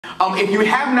If you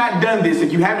have not done this,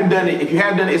 if you haven't done it, if you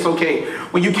have done it, it's okay.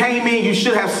 When you came in, you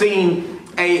should have seen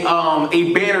a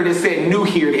banner that said "New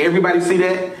Here." Did everybody see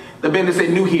that? The banner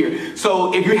said "New Here."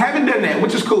 So if you haven't done that,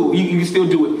 which is cool, you can still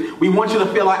do it. We want you to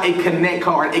fill out a connect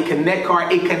card. A connect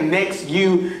card, it connects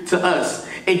you to us.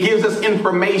 It gives us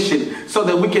information so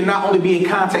that we can not only be in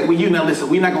contact with you. Now listen,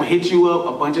 we're not going to hit you up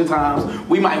a bunch of times.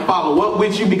 We might follow up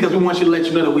with you because we want you to let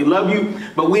you know that we love you.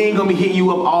 But we ain't going to be hitting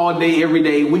you up all day, every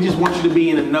day. We just want you to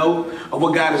be in the know of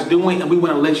what God is doing. And we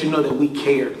want to let you know that we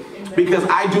care. Because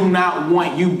I do not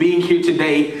want you being here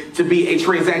today to be a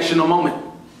transactional moment.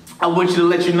 I want to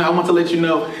let you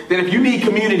know that if you need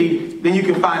community, then you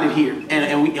can find it here.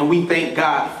 And we thank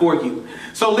God for you.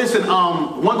 So listen,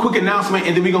 one quick announcement,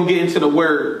 and then we're going to get into the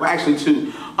word. Well, actually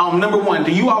two. Number one,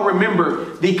 do you all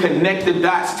remember the Connect the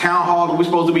Dots town hall that we're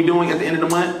supposed to be doing at the end of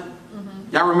the month?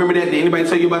 Mm-hmm. Y'all remember that? Did anybody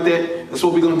tell you about that? That's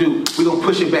what we're going to do. We're going to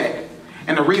push it back.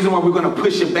 And the reason why we're going to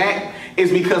push it back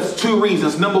is because two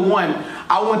reasons. Number one,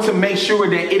 I want to make sure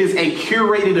that it is a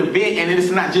curated event and it is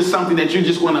not just something that you're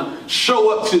just going to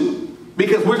show up to.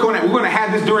 Because we're going to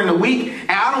have this during the week,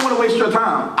 and I don't want to waste your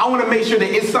time. I want to make sure that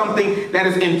it's something that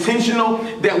is intentional,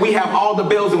 that we have all the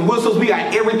bells and whistles. We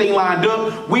got everything lined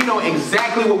up. We know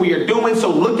exactly what we are doing,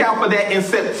 so look out for that in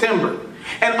September.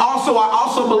 And also, I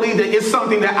also believe that it's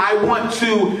something that I want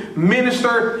to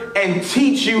minister and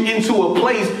teach you into a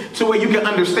place to where you can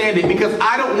understand it, because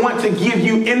I don't want to give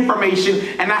you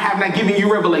information and I have not given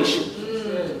you revelation.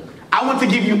 I want to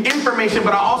give you information,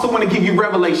 but I also want to give you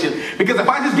revelation. Because if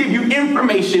I just give you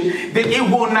information, then it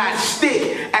will not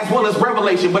stick as well as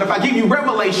revelation. But if I give you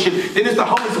revelation, then it's the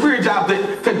Holy Spirit job to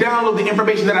download the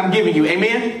information that I'm giving you.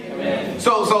 Amen? Amen.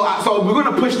 So we're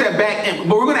going to push that back,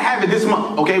 but we're going to have it this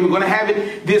month. Okay, we're going to have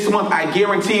it this month. I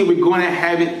guarantee you, we're going to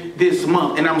have it this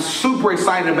month, and I'm super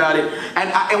excited about it.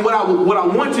 And what I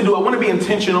want to do, I want to be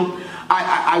intentional.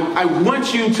 I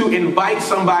want you to invite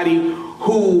somebody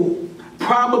who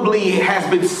probably has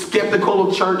been skeptical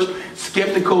of church,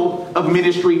 skeptical of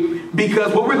ministry,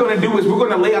 because what we're going to do is we're going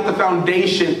to lay out the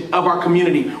foundation of our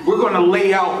community. We're going to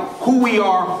lay out who we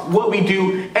are, what we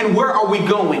do, and where are we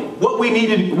going, what we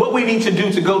need to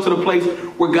do to go to the place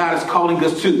where God is calling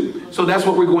us to. So that's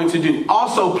what we're going to do.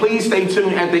 Also, please stay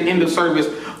tuned at the end of service.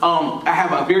 I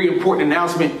have a very important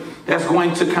announcement that's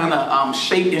going to kind of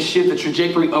shape and shift the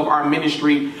trajectory of our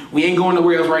ministry. We ain't going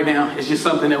nowhere else right now. It's just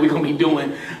something that we're going to be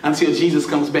doing until Jesus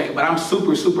comes back. But I'm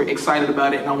super, super excited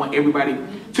about it, and I want everybody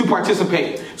to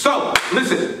participate. So,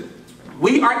 listen,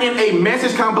 we are in a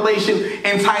message compilation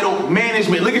entitled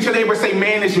Management. Look at your neighbor and say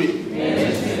management.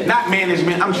 Management. Not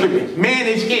management, I'm tripping.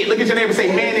 Manage it. Look at your neighbor and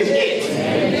say manage it.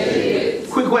 Manage it.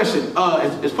 Quick question.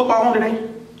 Is football on today?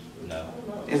 No.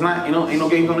 It's not? Ain't no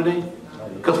games on today?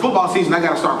 Because football season, I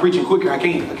got to start preaching quicker. I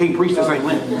can't preach this ain't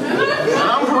length.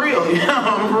 I'm for real.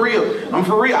 I'm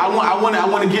for real. I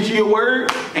want to get you your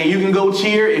word, and you can go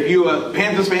cheer. If you're a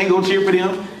Panthers fan, go cheer for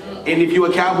them. And if you're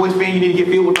a Cowboys fan, you need to get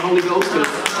filled with the Holy Ghost.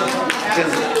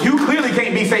 Because you clearly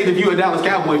can't be saved if you're a Dallas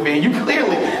Cowboy fan. You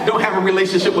clearly don't have a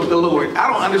relationship with the Lord. I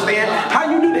don't understand how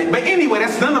you do that. But anyway,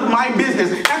 that's none of my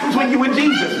business. That's between you and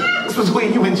Jesus. That's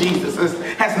between you and Jesus.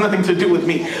 It has nothing to do with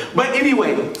me. But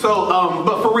anyway,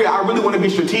 but for real, I really want to be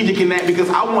strategic in that, because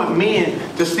I want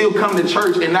men to still come to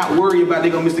church and not worry about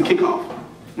they're going to miss the kickoff.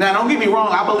 Now, don't get me wrong.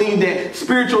 I believe that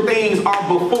spiritual things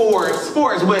are before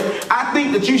sports, but I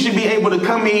think that you should be able to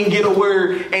come in, get a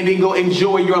word, and then go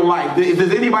enjoy your life.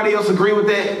 Does anybody else agree with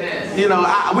that?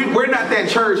 Yes. We're not that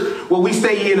church where we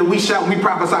stay in and we shout and we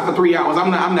prophesy for 3 hours.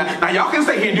 I'm not. Now, y'all can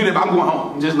stay here and do that, but I'm going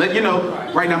home. Just let you know.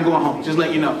 Right now, I'm going home. Just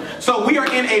let you know. So we are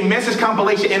in a message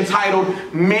compilation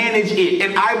entitled Manage It.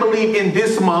 And I believe in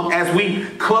this month, as we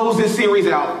close this series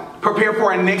out, prepare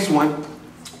for our next one,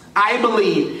 I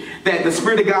believe that the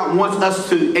Spirit of God wants us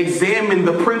to examine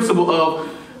the principle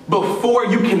of, before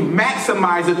you can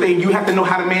maximize a thing, you have to know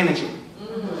how to manage it.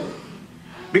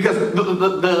 Because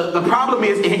the problem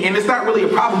is, and it's not really a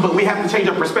problem, but we have to change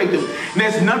our perspective. And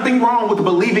there's nothing wrong with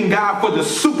believing God for the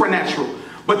supernatural.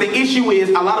 But the issue is,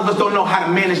 a lot of us don't know how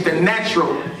to manage the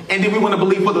natural, and then we want to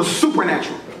believe for the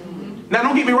supernatural. Now,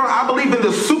 don't get me wrong, I believe in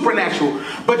the supernatural,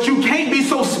 but you can't be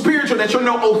so spiritual that you're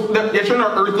no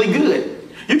earthly good.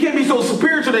 You can't be so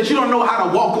spiritual that you don't know how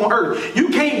to walk on earth. You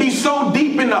can't be so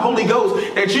deep in the Holy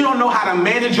Ghost that you don't know how to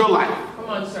manage your life. Come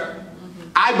on, sir.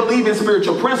 I believe in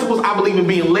spiritual principles. I believe in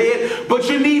being led. But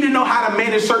you need to know how to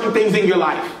manage certain things in your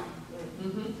life.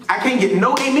 I can't get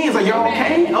no amens. Like, y'all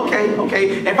okay? Okay.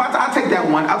 If I'll take that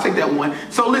one. I'll take that one.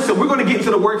 So listen, we're going to get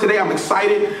into the word today. I'm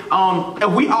excited.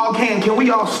 If we all can we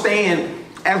all stand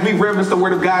as we reverence the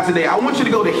word of God today? I want you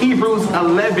to go to Hebrews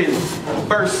 11,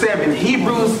 verse 7.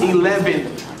 Hebrews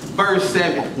 11, verse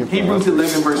 7. Hebrews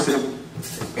 11, verse 7.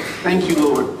 Thank you,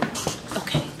 Lord.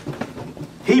 Okay.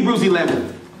 Hebrews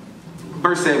 11,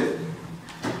 verse 7.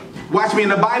 Watch me.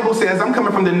 And the Bible says, I'm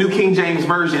coming from the New King James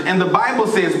Version. And the Bible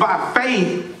says, by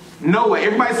faith, Noah.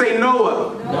 Everybody say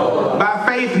Noah. Noah. By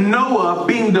faith, Noah,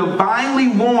 being divinely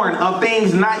warned of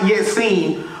things not yet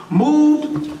seen,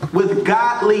 moved with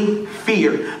godly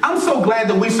fear. I'm so glad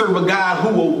that we serve a God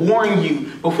who will warn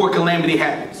you before calamity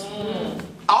happens.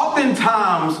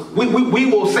 Oftentimes, we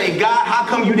will say, God, how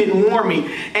come you didn't warn me?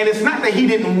 And it's not that he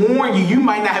didn't warn you. You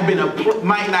might not have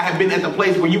been at the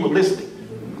place where you were listening.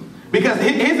 Because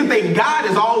here's the thing, God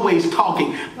is always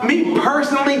talking. Me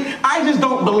personally, I just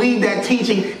don't believe that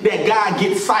teaching that God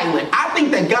gets silent. I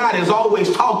think that God is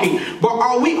always talking, but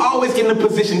are we always in the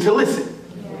position to listen?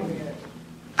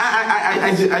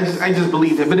 I just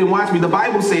believe that. But then watch me, the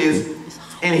Bible says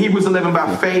in Hebrews 11,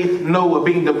 by faith, Noah,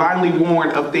 being divinely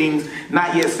warned of things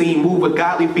not yet seen, moved with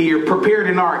godly fear, prepared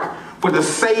an ark for the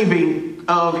saving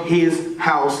of his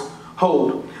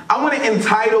household. I want to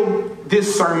entitle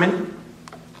this sermon,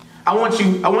 I want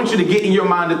you to get in your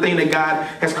mind the thing that God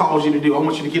has called you to do. I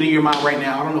want you to get in your mind right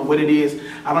now. I don't know what it is.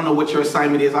 I don't know what your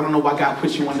assignment is. I don't know why God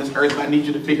put you on this earth, but I need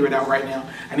you to figure it out right now.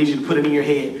 I need you to put it in your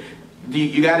head.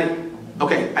 You got it?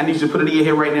 Okay, I need you to put it in your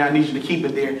head right now. I need you to keep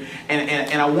it there.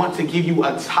 And I want to give you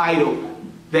a title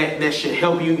that should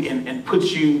help you and put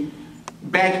you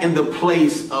back in the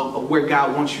place of where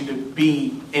God wants you to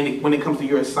be when it comes to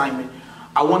your assignment.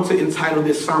 I want to entitle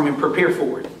this sermon, Prepare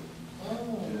For It.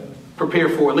 Prepare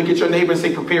for it. Look at your neighbor and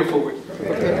say, prepare for it.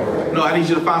 Prepare. No, I need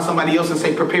you to find somebody else and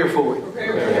say, prepare for it.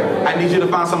 Prepare. I need you to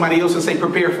find somebody else and say,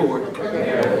 prepare for it.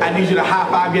 Prepare. I need you to high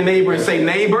five your neighbor and say,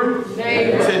 neighbor,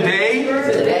 today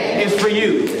is for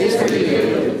you. It's for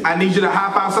you. I need you to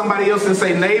high five somebody else and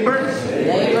say, neighbor,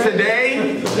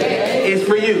 today is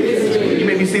for you. You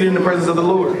may be seated in the presence of the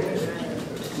Lord.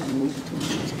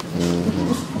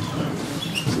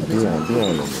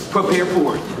 Prepare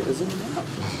for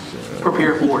it.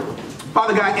 Prepare for it.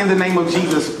 Father God, in the name of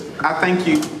Jesus, I thank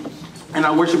you and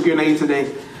I worship your name today.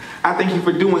 I thank you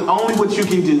for doing only what you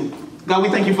can do. God, we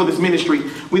thank you for this ministry.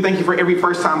 We thank you for every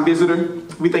first-time visitor.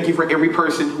 We thank you for every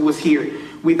person who is here.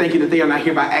 We thank you that they are not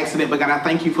here by accident, but God, I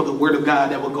thank you for the word of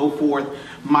God that will go forth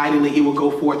mightily. It will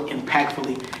go forth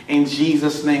impactfully. In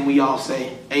Jesus' name we all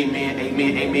say amen,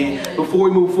 amen, amen. Before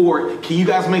we move forward, can you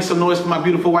guys make some noise for my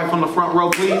beautiful wife on the front row,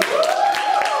 please?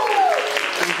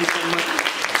 Thank you so much.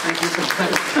 Thank you so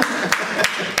much.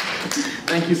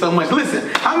 Thank you so much. Listen,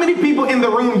 how many people in the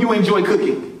room you enjoy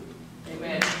cooking?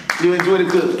 Amen. You enjoy the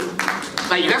cook.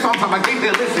 Like, that's what I'm talking about. Take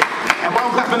that. Listen, if I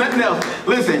don't clap for nothing else,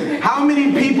 listen, how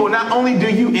many people not only do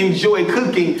you enjoy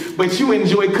cooking, but you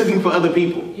enjoy cooking for other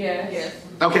people? Yes.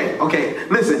 Okay.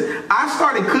 Listen, I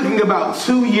started cooking about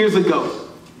 2 years ago.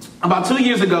 About 2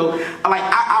 years ago, like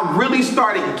I really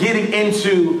started getting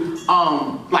into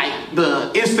like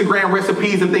the Instagram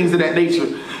recipes and things of that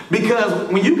nature. Because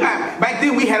when you got, back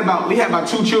then we had about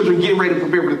 2 children getting ready to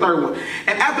prepare for the third one.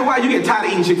 And after a while you get tired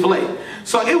of eating Chick-fil-A.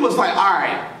 So it was like, all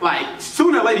right, like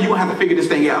sooner or later you're gonna have to figure this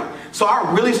thing out. So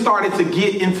I really started to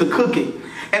get into cooking.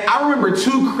 And I remember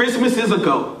 2 Christmases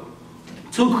ago,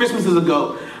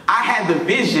 I had the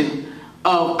vision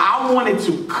of I wanted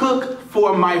to cook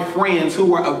for my friends who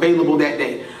were available that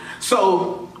day.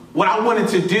 So what I wanted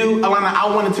to do, Alana,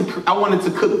 I wanted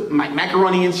to cook like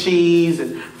macaroni and cheese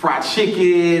and fried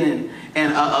chicken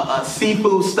and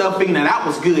seafood stuffing. Now that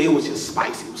was good. It was just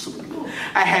spicy. It was super good.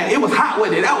 It was hot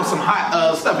with it. That was some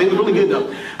hot stuff. It was really good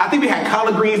though. I think we had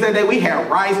collard greens that day. We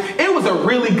had rice. It was a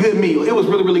really good meal. It was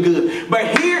really, really good.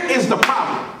 But here is the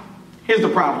problem. Here's the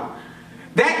problem.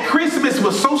 That Christmas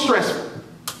was so stressful.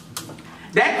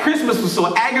 That Christmas was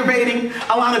so aggravating,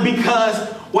 Alana,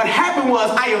 because what happened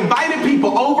was I invited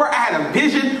people over. I had a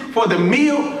vision for the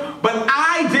meal, but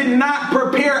I did not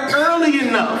prepare early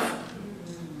enough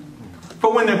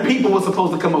for when the people were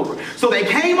supposed to come over. So they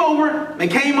came over,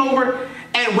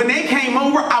 and when they came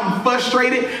over, I'm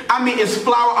frustrated. I mean, it's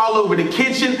flour all over the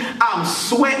kitchen. I'm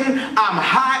sweating. I'm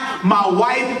hot. My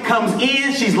wife comes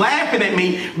in. She's laughing at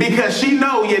me because she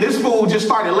knows, this food just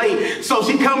started late. So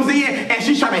she comes in and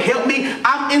she's trying to help me.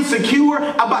 I'm insecure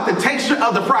about the texture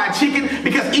of the fried chicken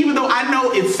because even though I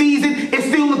know it's seasoned, it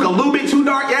still look a little bit too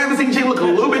dark. You haven't seen chicken look a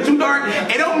little bit too dark?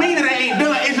 It don't mean that it ain't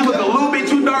done. It just look a little bit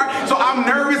too dark. So I'm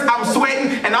nervous. I'm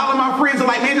sweating. And all of my friends are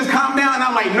like, man, just calm down. And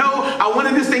I'm like, no, I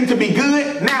wanted this thing to be good.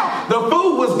 Now, the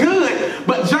food was good,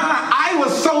 but John, I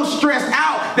was so stressed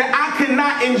out that I could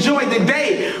not enjoy the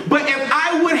day. But if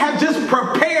I would have just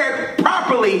prepared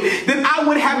properly, then I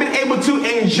would have been able to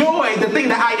enjoy the thing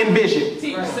that I envisioned.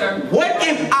 What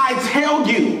if I tell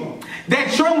you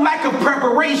that your lack of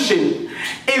preparation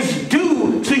is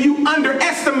due to you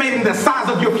underestimating the size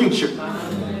of your future?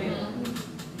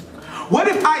 What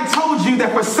if I told you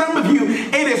that for some of you,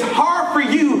 it is hard for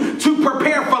you to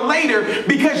prepare for later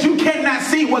because you cannot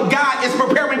see what God is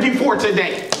preparing you for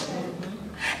today?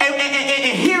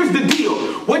 And here's the deal.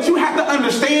 What you have to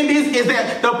understand is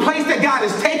that the place that God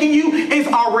is taking you is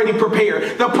already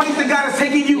prepared. The place that God is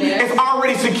taking you is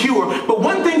already secure. But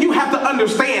one thing you have to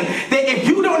understand, that if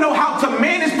you don't know how to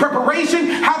manage preparation,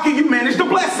 how can you manage the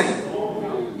blessing?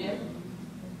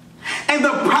 And the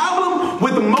problem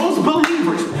with most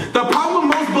believers,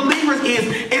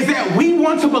 is that we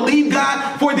want to believe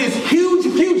God for this huge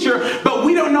future, but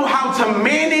we don't know how to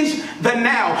manage the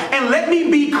now. And let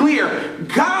me be clear,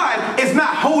 God is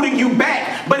not holding you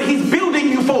back, but he's building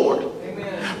you forward.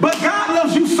 Amen. But God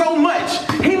loves you so much.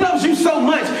 He loves you so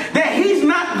much that he's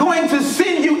not going to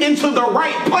send you into the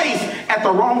right place at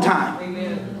the wrong time.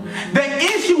 Amen. The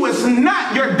issue is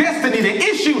not your destiny. The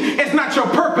issue is not your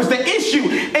purpose. The issue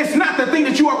is not the thing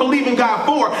that you are believing God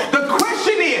for. The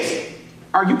question is,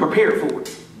 are you prepared for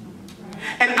it?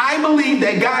 And I believe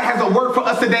that God has a word for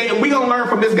us today, and we're going to learn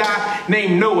from this guy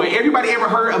named Noah. Everybody ever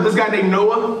heard of this guy named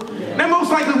Noah? Yeah. Now, most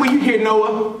likely when you hear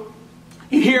Noah,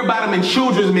 you hear about him in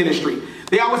children's ministry.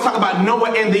 They always talk about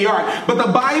Noah and the ark. But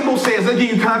the Bible says, let's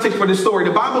give you context for this story.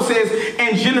 The Bible says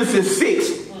in Genesis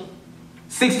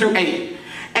 6 through 8,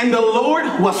 and the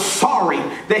Lord was sorry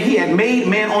that he had made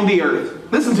man on the earth.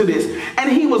 Listen to this. And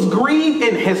he was grieved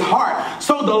in his heart.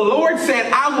 So the Lord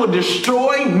said, I will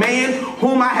destroy man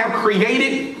whom I have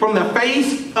created from the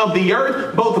face of the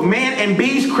earth, both man and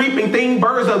beast, creeping thing,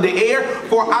 birds of the air,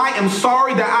 for I am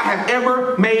sorry that I have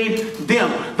ever made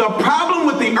them. The problem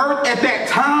with the earth at that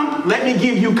time, let me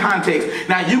give you context.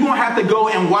 Now you're going to have to go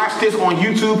and watch this on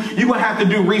YouTube. You're going to have to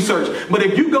do research. But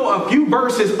if you go a few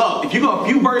verses up, if you go a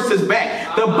few verses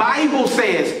back, the Bible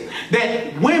says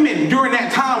that women during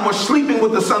that time were sleeping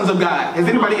with the sons of God. Has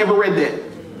anybody ever read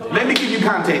that? Let me give you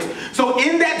context. So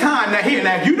in that time,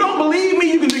 now if you don't believe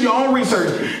me, you can do your own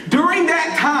research. During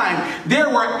that time, there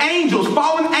were angels,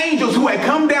 fallen angels who had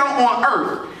come down on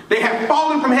earth. They had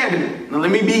fallen from heaven. Now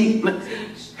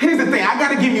here's the thing. I got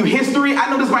to give you history. I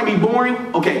know this might be boring.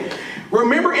 Okay.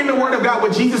 Remember in the word of God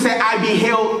what Jesus said, I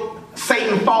beheld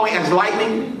Satan falling as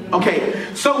lightning.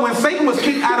 Okay, so when Satan was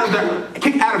kicked out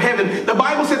of heaven, the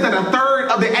Bible says that a third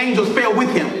of the angels fell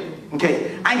with him.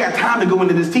 Okay, I ain't got time to go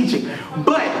into this teaching,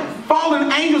 but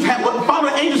fallen angels had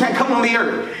come on the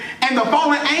earth, and the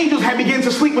fallen angels had begun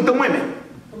to sleep with the women.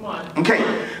 Come on.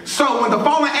 Okay, so when the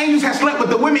fallen angels had slept with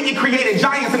the women, it created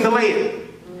giants in the land.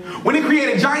 When it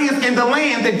created giants in the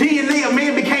land, the DNA of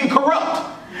man became corrupt.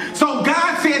 So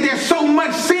God said there's so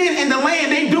much sin in the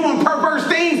land, they doing perverse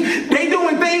things. They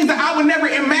doing things that I would never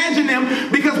imagine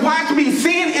them, because watch me,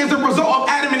 sin is a result of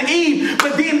Adam and Eve.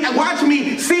 But then watch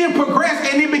me, sin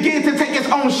progressed and it began to take its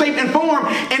own shape and form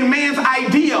in man's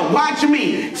idea. Watch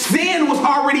me, sin was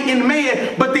already in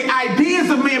man, but the ideas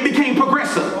of man became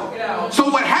progressive. So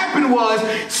what happened was,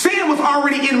 sin was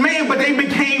already in man, but they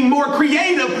became more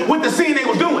creative with the sin they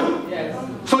was doing.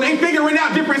 So they figuring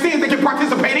out different sins they can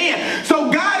participate in.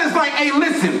 So God is like, hey,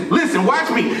 listen, watch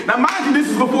me. Now mind you, this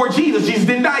is before Jesus. Jesus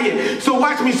didn't die yet. So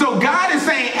watch me. So God is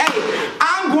saying, hey,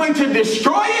 I'm going to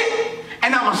destroy it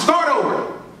and I'm going to start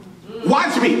over.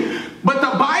 Watch me. But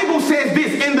the Bible says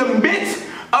this, in the midst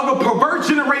of a perverse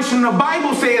generation, the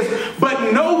Bible says,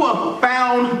 but Noah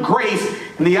found grace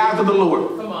in the eyes of the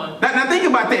Lord. Come on. Now think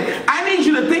about that. I need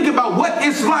you to think about what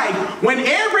it's like when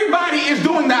everybody is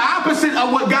doing the opposite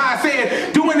of what God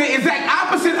said, doing the exact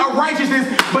opposite of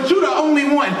righteousness, but you're the only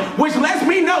one, which lets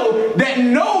me know that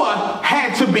Noah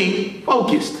had to be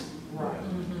focused.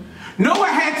 Noah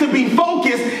had to be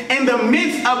focused in the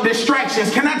midst of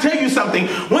distractions. Can I tell you something?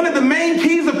 One of the main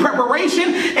keys of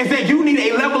preparation is that you need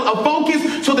a level of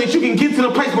focus so that you can get to the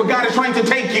place where God is trying to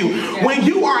take you. Yeah. When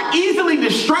you are easily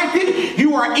distracted,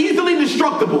 you are easily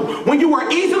destructible. When you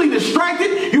are easily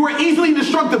distracted, you are easily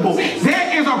destructible.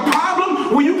 There is a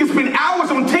problem where you can spend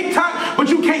hours on TikTok, but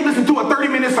you can't listen to a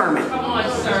 30-minute sermon. Come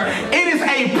on, sir. It is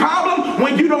a problem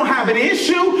when you don't have an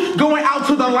issue going out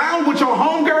to the lounge with your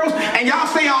homegirls and y'all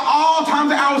stay out all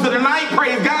times and hours of the night,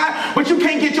 praise God, but you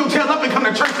can't get your tail up and come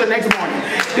to church the next morning.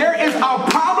 There is a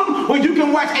problem when you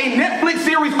can watch a Netflix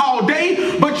series all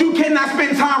day, but you cannot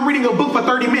spend time reading a book for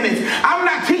 30 minutes. I'm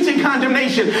not teaching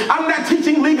condemnation. I'm not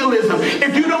teaching legalism.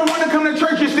 If you don't want to come to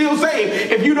church, you're still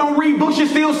saved. If you don't read books, you're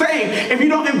still saved. If you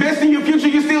don't invest in your future,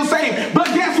 you're still saved. But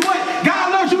guess what?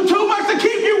 God loves you too much to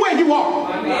keep you where you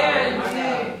are.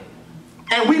 Amen.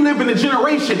 And we live in a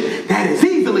generation that is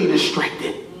easily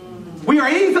distracted. We are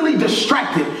easily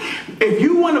distracted. If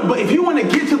you want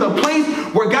to get to the place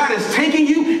where God is taking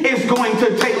you, it's going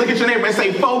to take, look at your neighbor and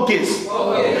say, focus.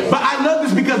 But I love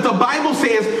this because the Bible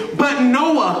says, but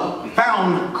Noah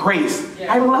found grace.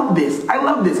 I love this. I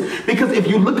love this. Because if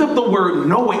you look up the word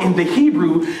Noah in the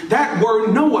Hebrew, that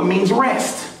word Noah means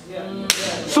rest.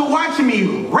 So watch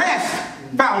me, rest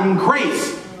found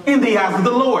grace in the eyes of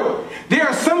the Lord. There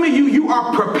are some of you, you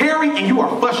are preparing and you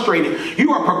are frustrated.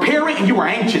 You are preparing and you are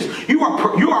anxious. You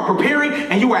are preparing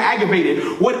and you are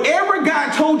aggravated. Whatever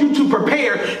God told you to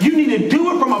prepare, you need to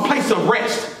do it from a place of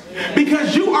rest.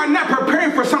 Because you are not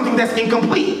preparing for something that's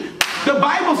incomplete. The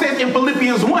Bible says in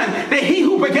Philippians 1 that he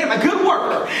who began a good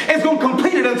work is going to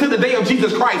complete it until the day of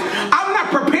Jesus Christ. I'm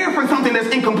not prepared for something that's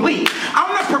incomplete.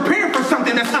 I'm not prepared for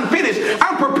something that's unfinished.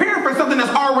 I'm prepared for something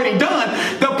that's already done.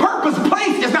 The purpose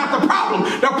place is not the problem.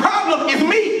 The problem is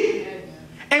me.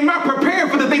 Am I prepared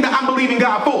for the thing that I'm believing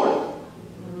God for?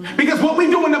 Because what we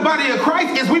do in the body of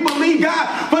Christ is we believe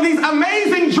God for these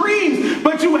amazing dreams,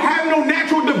 but you have no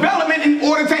natural development in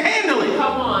order to handle it.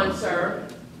 Come on, sir.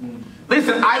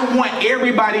 Listen, I want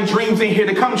everybody's dreams in here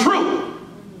to come true.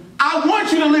 I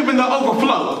want you to live in the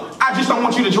overflow. I just don't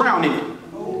want you to drown in it.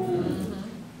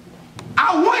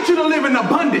 I want you to live in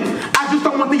abundance. I just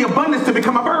don't want the abundance to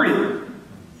become a burden.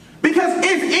 Because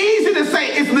it's easy to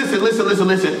say, listen.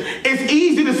 It's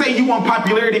easy to say you want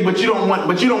popularity, but you don't want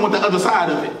the other side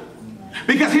of it.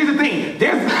 Because here's the thing,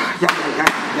 there's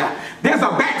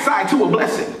a backside to a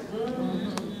blessing.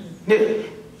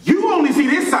 You only see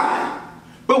this side.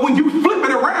 But when you flip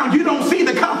it around, you don't see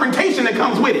the confrontation that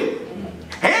comes with it.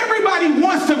 Everybody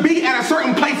wants to be at a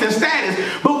certain place and status,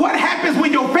 but what happens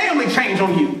when your family change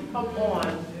on you? Come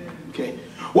on. Okay.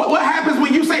 What happens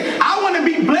when you say, I want to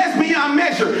be blessed beyond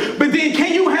measure, but then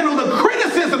can you handle the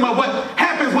criticism of what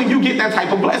happens when you get that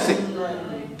type of blessing?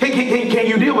 Can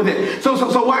you deal with it?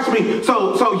 So watch me.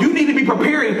 So you need to be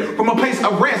preparing from a place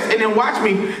of rest. And then watch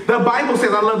me. The Bible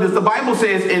says, I love this. The Bible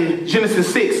says in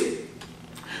Genesis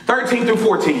 6:13 through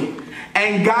 14,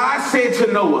 and God said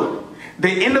to Noah, the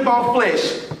end of all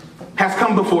flesh has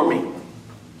come before me.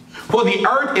 For the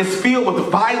earth is filled with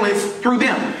violence through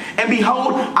them. And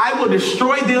behold, I will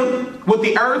destroy them with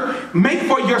the earth. Make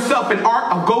for yourself an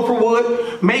ark of gopher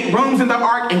wood. Make rooms in the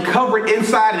ark and cover it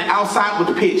inside and outside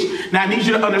with pitch. Now I need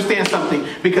you to understand something.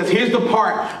 Because here's the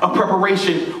part of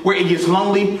preparation where it gets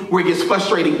lonely, where it gets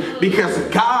frustrating. Because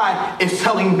God is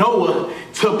telling Noah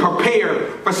to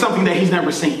prepare for something that he's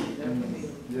never seen.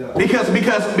 Because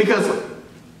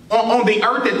on the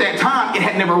earth at that time, it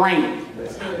had never rained.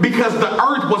 Because the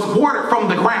earth was watered from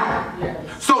the ground.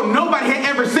 So nobody had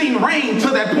ever seen rain to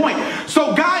that point.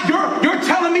 So God, you're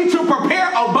telling me to prepare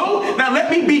a boat? Now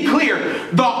let me be clear.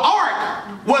 The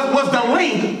ark was the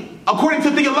length, according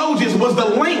to theologians, was the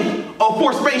length of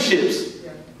 4 spaceships.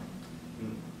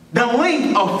 The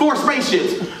length of 4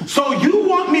 spaceships. So you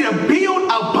want me to build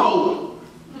a boat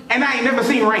and I ain't never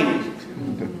seen rain?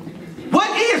 What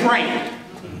is rain?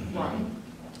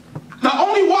 The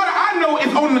only water I know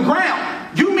is on the ground.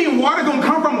 You mean water gonna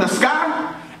come from the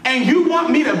sky, and you want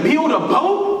me to build a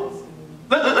boat?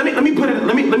 Let me put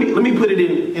it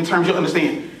in terms you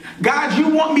understand. God, you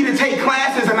want me to take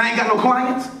classes and I ain't got no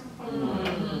clients?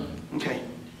 Okay.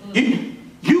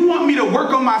 You want me to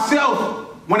work on myself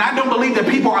when I don't believe that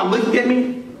people are looking at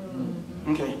me?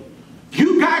 Okay.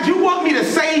 God, you want me to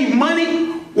save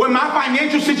money when my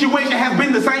financial situation has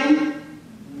been the same?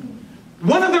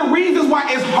 One of the reasons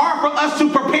why it's hard for us to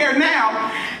prepare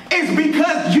now is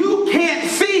because you can't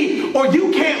see or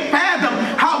you can't fathom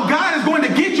how God is going to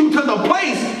get you to the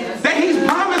place that he's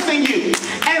promising you.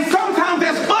 And sometimes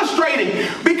that's frustrating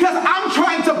because I'm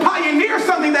trying to pioneer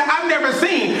something that I've never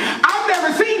seen. I've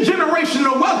never seen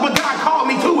generational wealth, but God called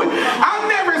me to it. I've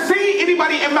never seen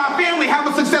anybody in my family have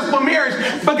a successful marriage,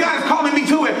 but God is calling me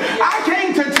to it. I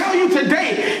came to tell you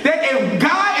today that if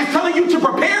God is telling you to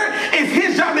prepare, it's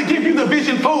his job to give you the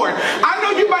vision forward. I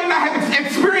know you might not have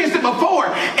experienced it before.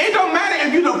 It don't matter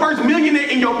if you're the first millionaire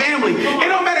in your family. It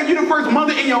don't matter if you're the first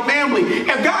mother in your family.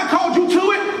 If God called you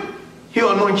to it,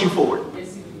 he'll anoint you for it.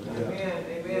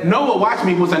 Amen. Noah, watch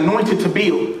me, was anointed to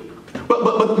build. But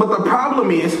the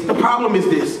problem is this.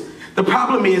 The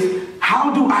problem is,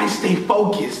 how do I stay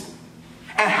focused?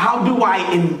 And how do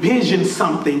I envision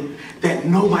something that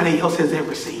nobody else has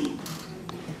ever seen?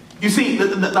 You see,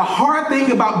 the hard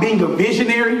thing about being a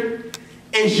visionary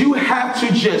is you have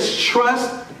to just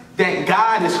trust that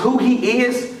God is who he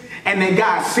is and that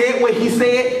God said what he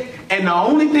said. And the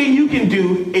only thing you can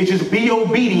do is just be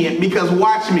obedient, because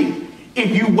watch me,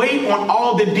 if you wait on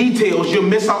all the details, you'll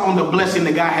miss out on the blessing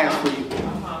that God has for you.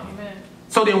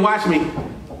 So then watch me.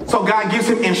 So God gives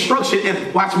him instruction.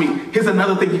 And watch me. Here's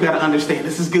another thing you got to understand.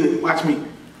 This is good. Watch me.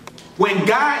 When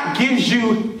God gives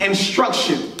you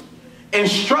instruction,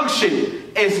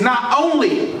 instruction is not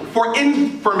only for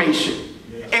information,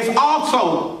 it's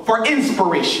also for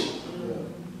inspiration.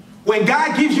 When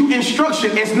God gives you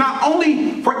instruction, it's not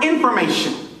only for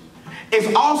information,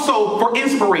 it's also for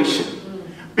inspiration.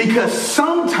 Because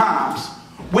sometimes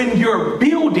when you're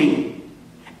building,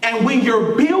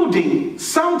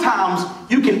 sometimes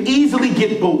you can easily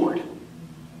get bored.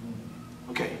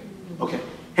 Okay.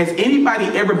 Has anybody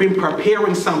ever been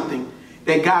preparing something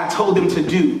that God told them to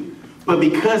do, but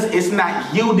because it's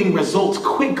not yielding results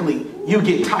quickly, you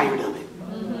get tired of it?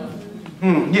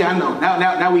 Yeah, I know.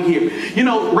 Now we hear. You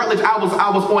know, Rutledge, I was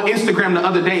on Instagram the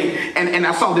other day, and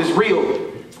I saw this reel,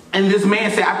 and this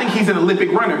man said, I think he's an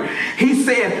Olympic runner. He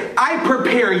said, I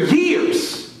prepare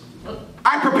years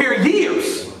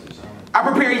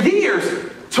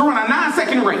to run a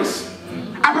 9-second race.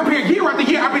 I prepare year after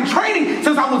year. I've been training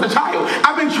since I was a child.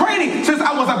 I've been training since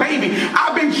I was a baby.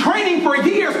 I've been training for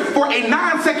years for a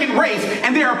 9-second race.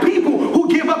 And there are people who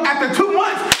give up after 2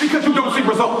 months because you don't see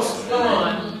results.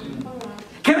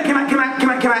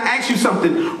 Can I ask you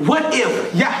something? What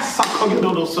if,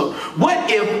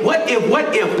 what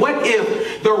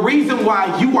if the reason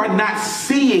why you are not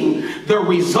seeing the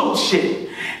results yet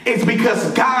is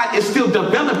because God is still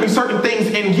developing certain things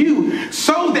in you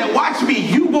so that, watch me,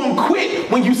 you won't quit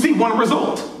when you see one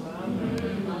result?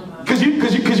 Because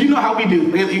you know how we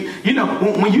do. You know,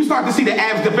 when you start to see the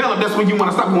abs develop, that's when you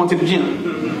want to stop going to the gym.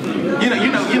 You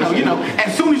know.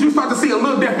 As soon as you start to see a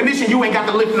little definition, you ain't got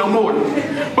to lift no more.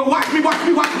 But watch me.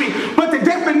 But the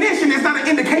definition is not an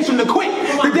indication to quit.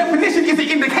 The definition is an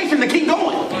indication to keep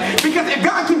going. Because if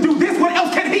God can do this, what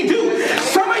else can he do?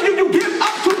 Some of you give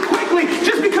up too quickly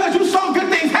just because you saw good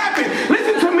things happen.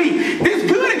 Listen to me.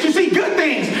 It's good that you see good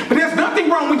things, but there's nothing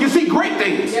wrong when you see great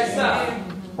things. Yes,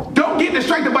 sir. Don't get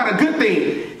distracted by the good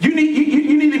thing. You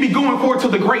need to be going forward to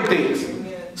the great things.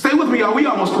 Stay with me, y'all. We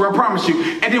almost through, I promise you.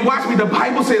 And then watch me. The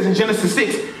Bible says in Genesis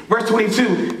 6, verse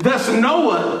 22, thus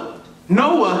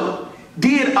Noah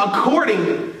did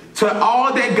according to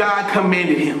all that God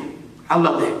commanded him. I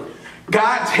love that.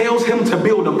 God tells him to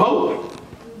build a boat.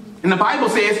 And the Bible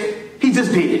says he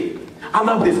just did it. I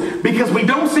love this because we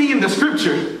don't see in the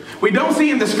scripture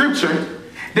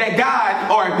that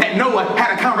God or that Noah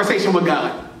had a conversation with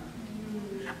God.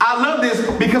 I love this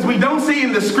because we don't see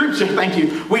in the scripture, thank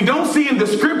you, we don't see in the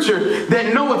scripture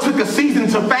that Noah took a season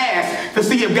to fast to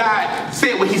see if God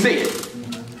said what he said.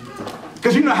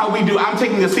 Because you know how we do. I'm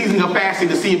taking a season of fasting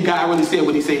to see if God really said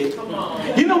what he said.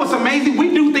 You know what's amazing?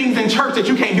 We do things in church that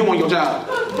you can't do on your job.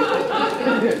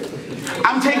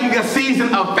 I'm taking a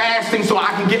season of fasting so I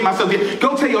can get myself there.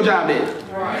 Go tell your job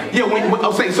that. Right.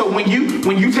 Yeah, so when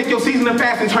you take your season of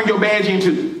fasting, turn your badge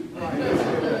into.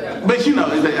 But you know,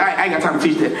 I ain't got time to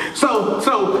teach that. So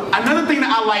another thing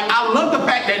that I love the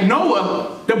fact that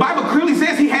Noah, the Bible clearly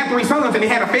says he had 3 sons and he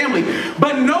had a family.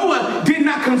 But Noah did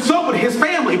not consult with his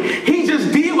family. He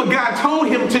just did what God told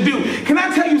him to do. Can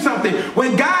I tell you something?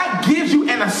 When God gives you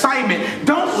an assignment,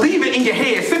 don't leave it in your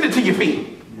head. Send it to your feet.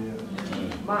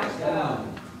 My God.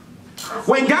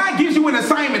 When God gives you an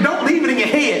assignment, don't leave it in your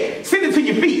head. Send it to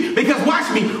your feet. Because watch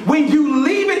me, when you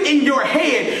leave it in your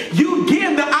head, you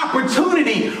give the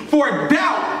opportunity for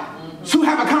doubt to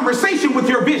have a conversation with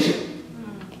your vision.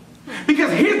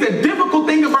 Because here's the difficult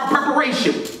thing about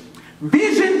preparation.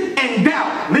 Vision and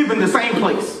doubt live in the same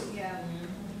place.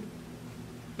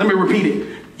 Let me repeat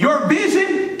it. Your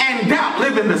vision and doubt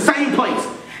live in the same place.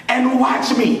 And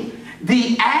watch me,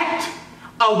 the act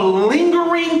of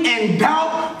lingering in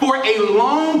doubt for a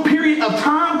long period of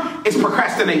time is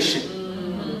procrastination.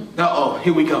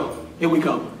 Here we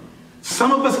go.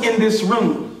 Some of us in this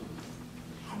room,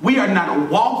 we are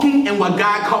not walking in what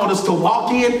God called us to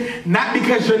walk in, not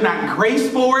because you're not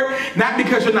graced for it, not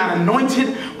because you're not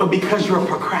anointed, but because you're a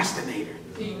procrastinator.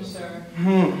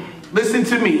 Listen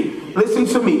to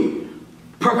me.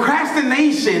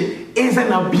 Procrastination is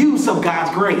an abuse of God's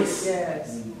grace.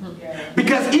 Yes.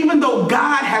 Because even though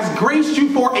God has graced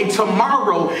you for a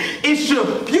tomorrow, it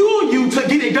should fuel you to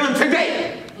get it done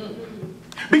today.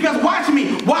 Because watch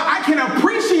me, while I can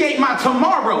appreciate my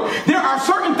tomorrow, there are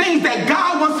certain things that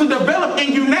God wants to develop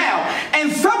in you now.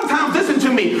 And sometimes, listen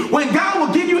to me, when God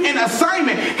will give you an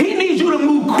assignment, he needs you to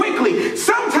move quickly.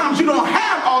 Sometimes you don't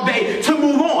have all day to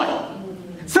move on.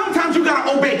 Sometimes you got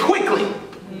to obey quickly.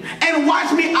 And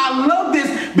watch me, I love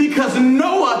this because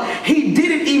Noah, he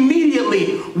did it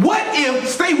immediately. What if,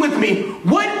 stay with me,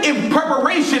 what if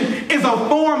preparation is a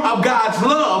form of God's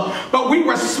love, but we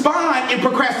respond in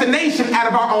procrastination out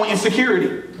of our own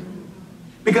insecurity?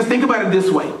 Because think about it this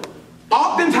way.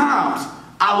 Oftentimes,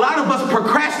 a lot of us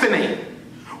procrastinate.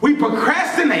 We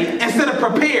procrastinate instead of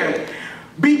prepare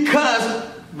because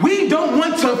we don't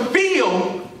want to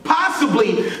feel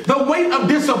possibly the weight of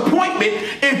disappointment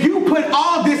if you put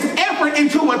all this effort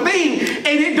into a thing and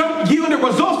it don't yield the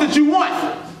results that you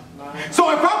want.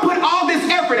 So if I put all this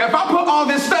effort, if I put all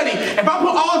this study, if I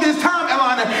put all this time,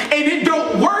 Alana, and it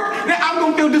don't work, then I'm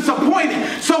going to feel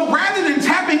disappointed. So rather than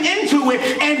tapping into it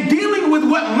and dealing with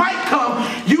what might come,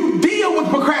 you deal with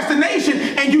procrastination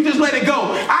and you just let it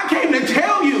go. I came to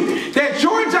tell you that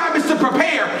your job is to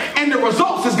prepare and the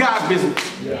results is God's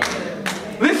business.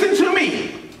 Yeah. Listen to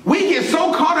me. We get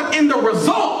so caught up in the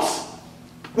results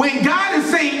when God is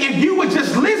saying, if you would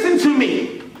just listen to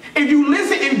me, if you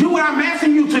listen and do what I'm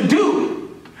asking you to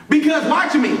do, because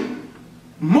watch me,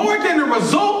 more than the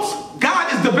results,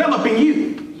 God is developing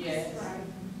you. Yes.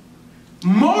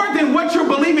 More than what you're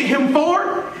believing him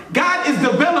for, God is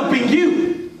developing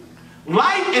you.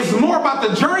 Life is more about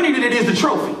the journey than it is the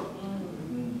trophy.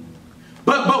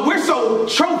 But we're so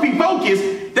trophy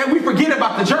focused that we forget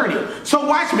about the journey. So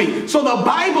watch me. So the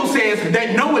Bible says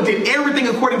that Noah did everything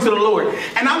according to the Lord.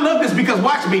 And I love this because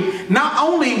watch me. Not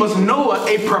only was Noah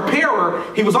a preparer,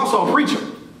 he was also a preacher.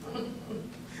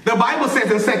 The Bible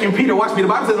says in 2 Peter, watch me, the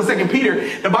Bible says in 2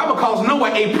 Peter, the Bible calls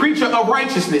Noah a preacher of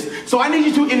righteousness. So I need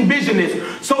you to envision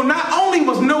this. So not only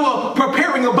was Noah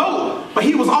preparing a boat, but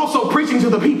he was also preaching to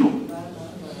the people.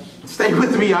 Stay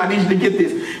with me, I need you to get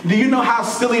this. Do you know how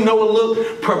silly Noah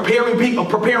looked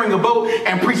preparing a boat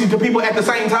and preaching to people at the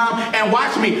same time? And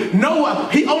watch me, Noah,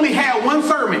 he only had one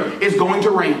sermon. It's going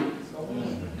to rain.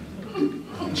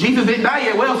 Jesus didn't die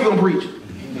yet. What else he gonna preach?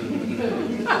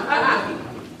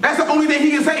 That's the only thing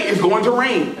he can say. It's going to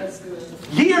rain.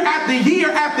 Year after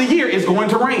year after year, it's going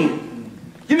to rain.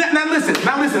 Now listen.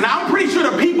 Now I'm pretty sure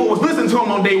the people was listening to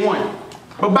him on day 1.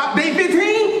 But about day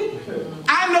 15,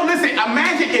 I know, listen,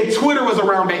 imagine if Twitter was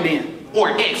around back then, or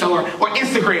X, or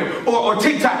Instagram, or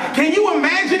TikTok. Can you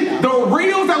imagine the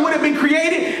reels that would have been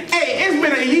created? Hey, it's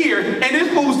been a year, and this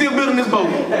fool's still building this boat.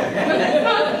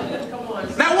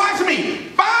 Now watch me.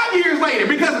 5 years later,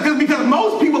 because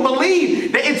most people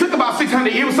believe that it took about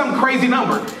 600 years. It was some crazy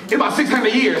number. It's about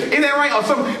 600 years. Isn't that right? Or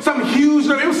some huge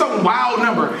number. It was some wild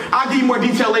number. I'll give you more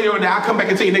detail later on that. I'll come back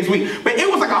and tell you next week. But it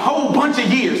was like a whole bunch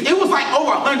of years. It was like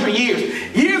over 100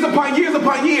 years. Years upon years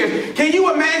upon years. Can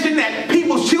you imagine that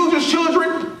people's children's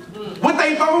children, what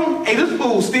they phone? Hey, this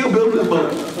fool's still building this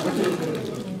boat.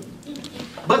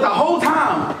 But the whole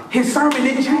time, his sermon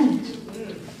didn't change.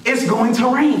 It's going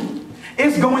to rain.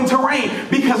 It's going to rain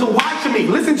because watch me,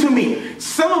 listen to me.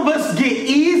 Some of us get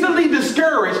easily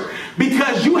discouraged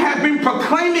because you have been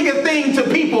proclaiming a thing to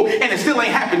people and it still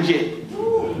ain't happened yet.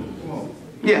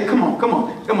 Yeah, come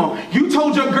on. You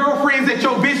told your girlfriends at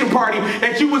your vision party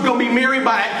that you was going to be married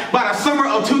by the summer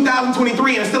of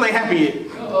 2023 and it still ain't happened yet.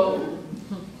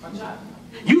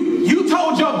 You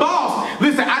told your boss,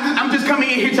 listen, I'm just coming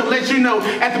in here to let you know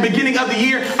at the beginning of the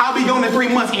year I'll be gone in 3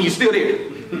 months and you're still there.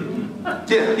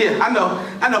 Yeah, I know.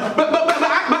 But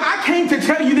I came to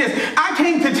tell you this. I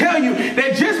came to tell you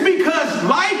that just because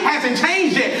life hasn't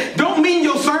changed yet, don't mean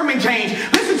your sermon changed.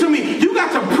 Listen to me. You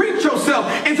got to preach yourself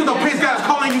into the place God is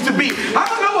calling you to be. I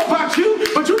don't know about you,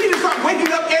 but you need to start waking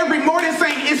up every morning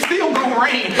saying it's still gonna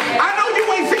rain. I know you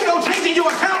ain't seen no change in your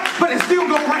account, but it's still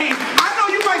gonna rain. I know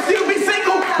you might still be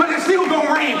single, but it's still gonna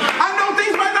rain. I know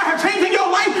things might not have changed in your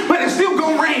life, but it's still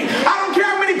gonna rain. I don't care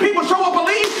how many people show up or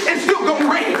leave, it's still gonna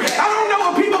rain. I don't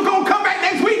know if people gonna come back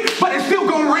next week, but it's still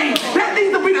gonna rain. That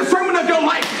needs to be the sermon of your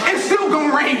life. It's still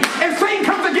gonna rain. If Satan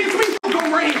comes against me, it's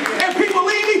gonna rain. If people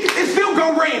leave me, it's still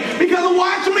gonna rain. Because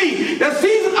watch me, the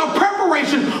season of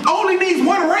preparation only needs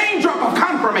one raindrop of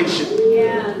confirmation.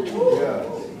 Yeah.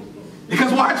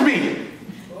 Because watch me,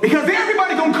 because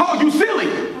everybody gonna call you silly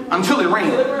until it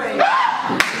rains.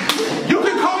 You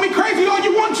can call me crazy all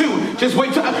you want to. Just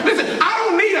wait till, listen, I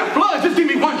don't need a flood, just give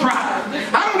me one drop.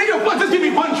 I don't need a flood, just give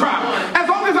me one drop. As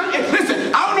long as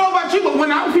listen, I don't know about you, but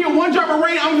when I feel one drop of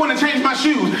rain, I'm going to change my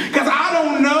shoes. Because I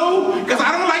don't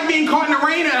like being caught in the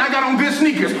rain and I got on good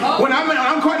sneakers. When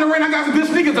I'm caught in the rain, I got some good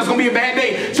sneakers, that's going to be a bad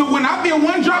day. So when I feel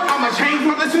one drop, I'm going to change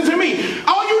my, listen to me.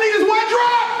 All you need is one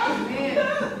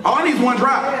drop. All I need is one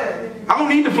drop. I don't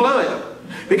need the flood.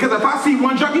 Because if I see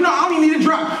one drop, I don't even need a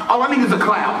drop. All I need is a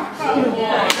cloud.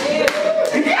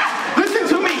 Yeah, listen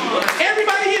to me.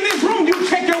 Everybody in this room, you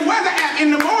check your weather app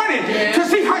in the morning to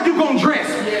see how you gonna dress.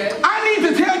 I need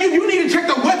to tell you, you need to check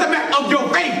the weather map of your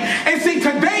faith. And see,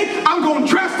 today, I'm gonna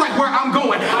dress like where I'm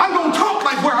going. I'm gonna talk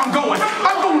like where I'm going.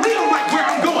 I'm gonna live like where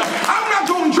I'm going. I'm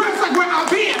not gonna dress like where I've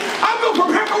been. I'm gonna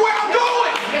prepare for where I'm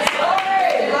going.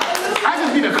 I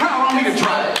just need a cloud, I don't need a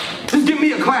drop. Just give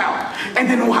me a cloud. And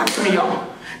then then watch me, y'all.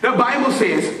 The Bible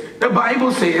says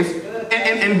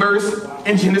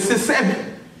in Genesis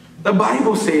 7, the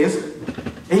Bible says,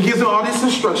 and he gives them all this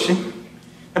instruction.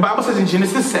 The Bible says in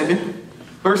Genesis 7,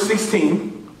 verse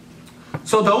 16,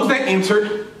 so those that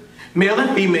entered, male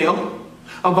and female,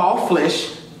 of all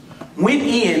flesh, went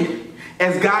in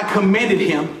as God commanded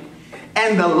him,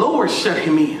 and the Lord shut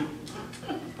him in.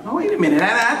 Oh, wait a minute.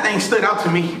 That thing stood out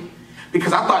to me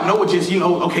because I thought Noah just,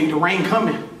 okay, the rain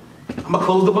coming. I'm going to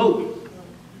close the boat.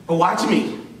 But watch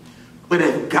me. But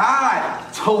if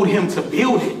God told him to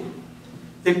build it,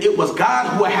 then it was God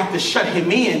who would have to shut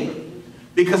him in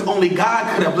because only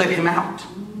God could have let him out.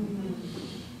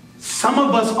 Some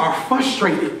of us are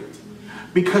frustrated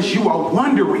because you are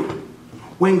wondering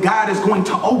when God is going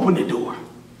to open the door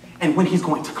and when he's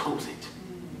going to close it.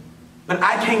 But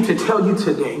I came to tell you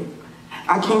today,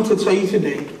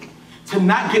 to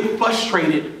not get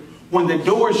frustrated when the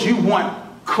doors you want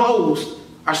closed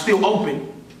are still open.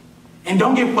 And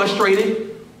don't get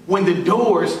frustrated when the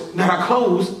doors that are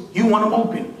closed, you want them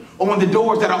open. Or when the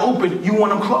doors that are open, you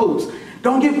want them closed.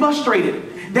 Don't get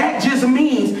frustrated. That just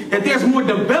means that there's more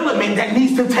development that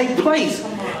needs to take place.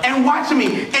 And watch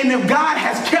me. And if God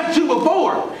has kept you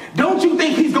before, don't you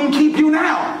think he's going to keep you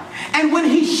now? And when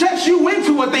he shuts you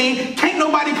into a thing, can't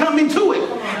nobody come into it.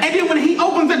 And then when he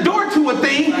opens the door to a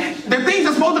thing, the things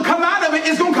that's supposed to come out of it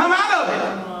is going to come out of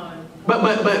it. But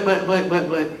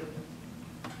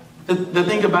the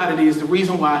thing about it is, the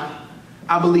reason why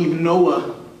I believe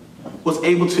Noah was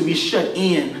able to be shut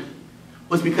in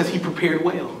was because he prepared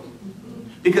well.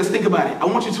 Because think about it. I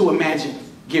want you to imagine,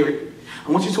 Garrett,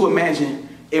 I want you to imagine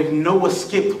if Noah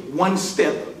skipped one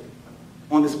step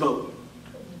on this boat.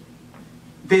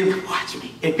 Then watch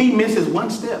me. If he misses one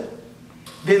step,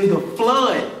 then the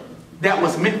flood that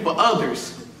was meant for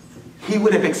others, he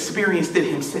would have experienced it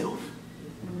himself.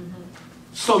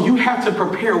 So you have to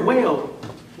prepare well,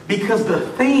 because the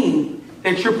thing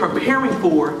that you're preparing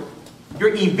for,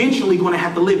 you're eventually going to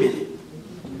have to live in it.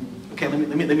 Okay,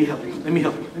 let me help you.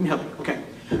 Okay.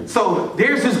 So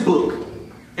there's this book.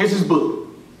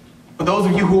 For those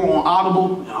of you who are on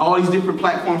Audible and all these different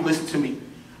platforms, listen to me.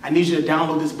 I need you to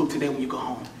download this book today when you go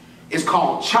home. It's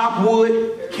called Chop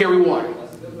Wood, Carry Water.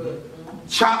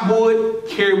 Chop Wood,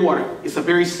 Carry Water. It's a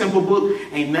very simple book.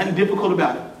 Ain't nothing difficult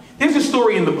about it. There's a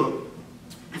story in the book.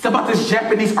 It's about this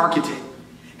Japanese architect.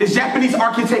 This Japanese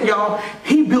architect, y'all,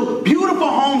 he built beautiful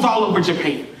homes all over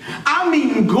Japan. I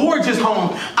mean gorgeous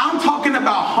homes. I'm talking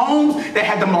about homes that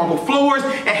had the marble floors,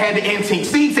 it had the antique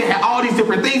seats, it had all these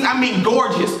different things. I mean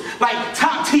gorgeous, like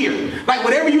top tier. Like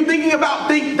whatever you're thinking about,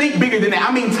 think bigger than that.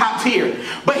 I mean top tier.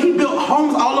 But he built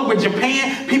homes all over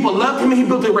Japan. People loved him. He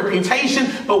built a reputation.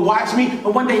 But watch me.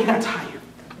 But one day he got tired.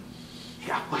 He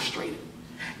got frustrated.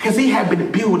 Because he had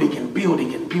been building and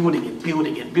building and building and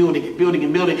building and building and building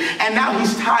and building. And now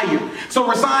he's tired. So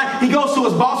Rasan, he goes to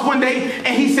his boss one day and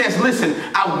he says, listen,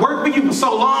 I worked for you for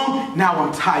so long. Now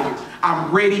I'm tired.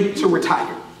 I'm ready to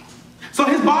retire. So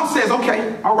his boss says,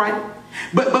 okay, all right.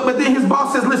 But then his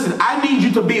boss says, listen, I need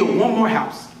you to build one more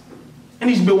house. I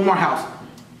need you to build one more house.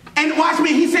 And watch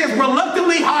me. He says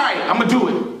reluctantly, all right, I'm going to do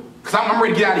it. Because I'm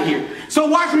ready to get out of here. So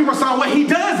watch me, Rasan. What he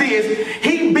does is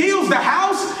he builds the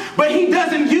house, but he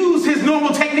doesn't use his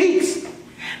normal techniques.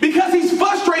 Because he's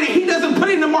frustrated, he doesn't put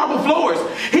in the marble floors.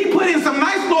 He put in some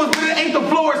nice floors, but it ain't the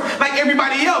floors like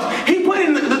everybody else. He put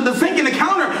in the sink and the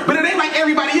counter, but it ain't like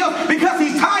everybody else. Because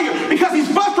he's tired, because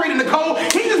he's frustrated in the cold,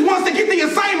 he just wants to get the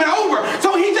assignment over.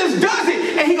 So he just does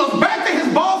it, and he goes back to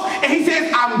his boss, and he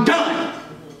says, I'm done.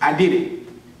 I did it.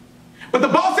 But the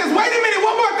boss says, wait a minute,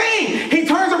 one more thing. He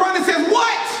turns around and says,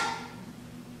 what?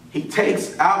 He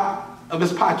takes out of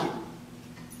his pocket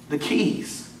the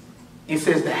keys and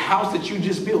says, the house that you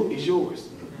just built is yours.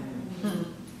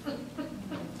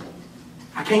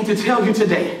 I came to tell you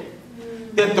today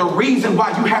that the reason why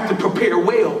you have to prepare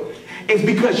well is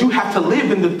because you have to live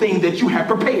in the thing that you have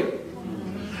prepared.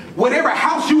 Whatever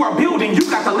house you are building, you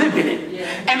got to live in it.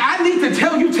 And I need to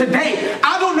tell you today,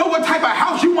 I don't know what type of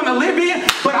house you want to live in,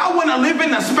 but I want to live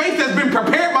in a space that's been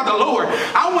prepared by the Lord.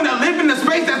 I want to live in a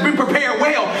space that's been prepared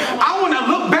well.